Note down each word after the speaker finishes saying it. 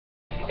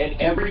And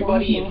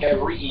everybody in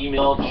every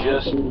email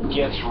just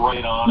gets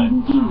right on it.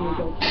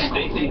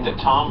 They think that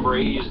Tom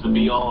Brady is the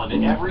be-all,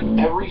 and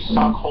every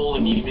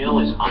suck-holing email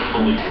is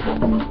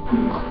unbelievable.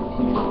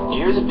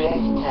 You're the best,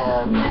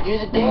 Tom.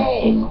 You're the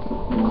best.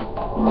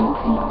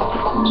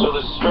 So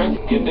the strength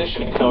and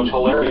conditioning coach,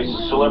 hilarious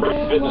celebrity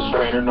fitness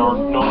trainer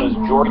known as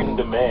Jordan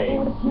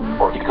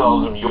DeMay, or he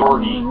calls him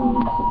Yorgie,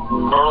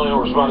 normally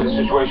will respond to the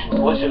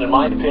situation. Listen, in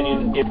my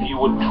opinion, if you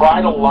would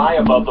try to lie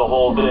about the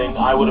whole thing,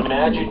 I would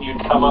imagine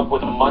you'd come up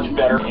with a much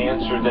better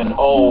answer than,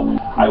 oh,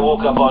 I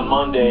woke up on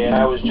Monday and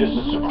I was just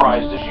as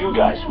surprised as you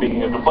guys,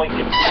 speaking of the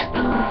blanket.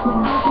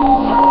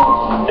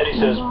 Then he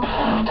says,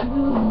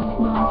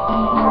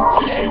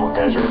 okay, what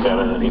guys are that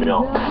in an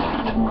email?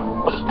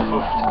 What is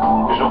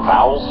poofed? There's no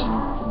vowels.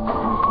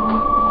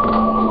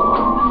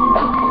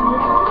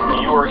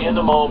 You are in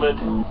the moment.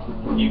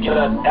 You get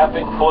an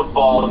epic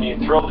football and you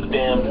throw the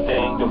damn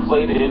thing.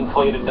 Deflated,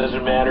 inflated,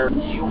 doesn't matter.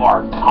 You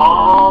are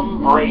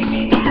Tom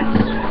Brady.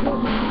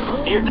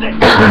 You'd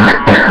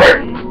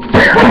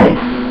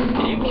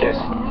kiss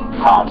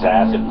Tom's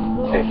ass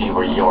if you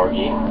were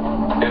Yorgie.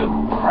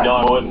 Right. No,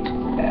 I wouldn't.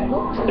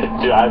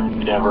 Dude, I've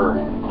made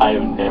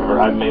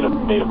a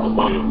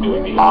point of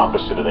doing the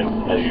opposite of things,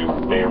 as you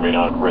may or may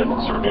not have read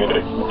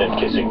than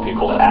kissing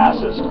people's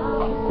asses.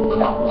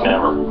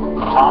 Never.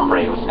 Tom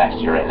Brady was next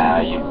to you right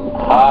now. You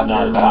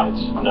not about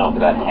no.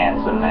 That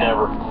handsome man.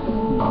 Never.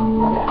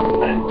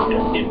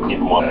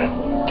 Didn't want to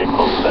get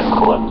close to that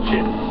cleft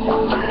chin.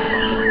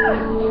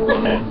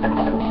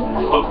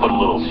 Put a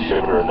little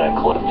sugar in that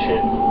cleft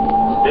chin.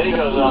 Then he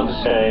goes on to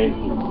say,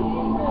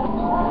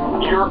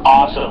 you're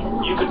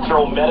awesome. You could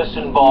throw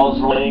medicine balls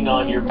laying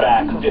on your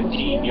back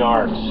 15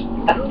 yards.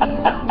 Who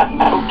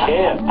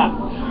can?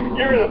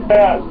 You're the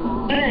best.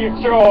 You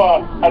can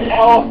throw an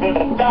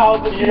elephant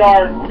 1,000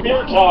 yards.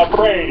 You're Tom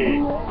Brady.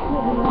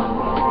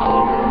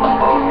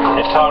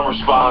 And Tom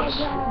responds,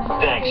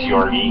 thanks,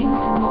 Yorgie.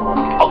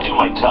 I'll do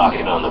my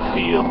talking on the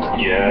field.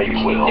 Yeah,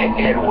 you will.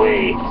 And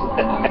wait.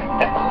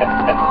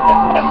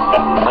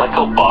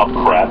 Michael Bob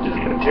Kraft is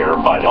getting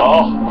terrified.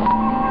 Oh.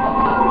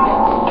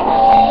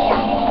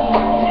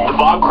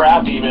 Bob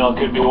Kraft email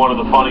could be one of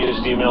the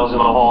funniest emails in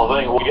the whole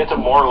thing. We'll get to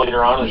more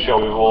later on in the show.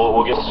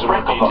 We'll get some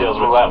details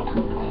about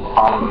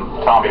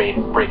Tom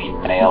Brady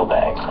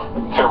mailbag.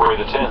 February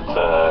the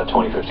 10th,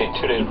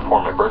 2015. 2 days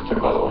before my birthday,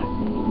 by the way.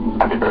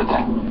 Happy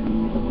birthday.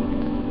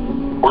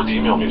 Where'd the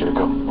email music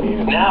go?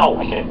 Now!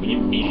 I can't be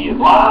immediate.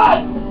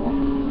 What?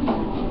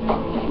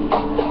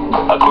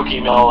 A quick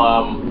email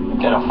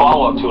and a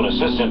follow-up to an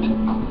assistant.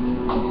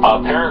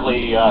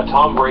 Apparently,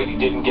 Tom Brady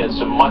didn't get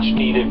some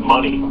much-needed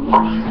money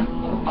from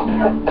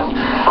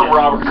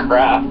Robert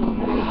Kraft.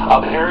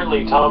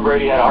 Apparently, Tom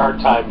Brady had a hard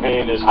time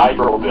paying his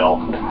hydro bill.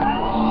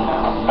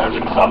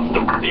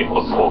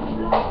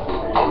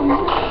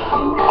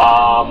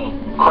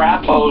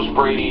 Kraft owes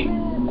Brady's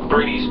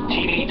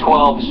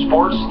TD12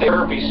 Sports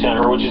Therapy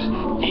Center, which is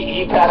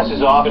he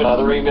passes off in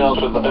other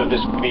emails with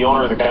the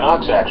owner of the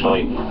Canucks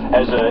actually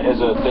as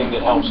a thing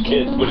that helps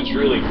kids, but it's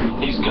really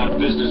he's got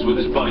business with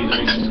his buddy that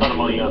makes a ton of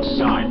money on the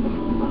side.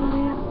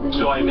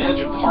 So I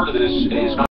imagine part of this is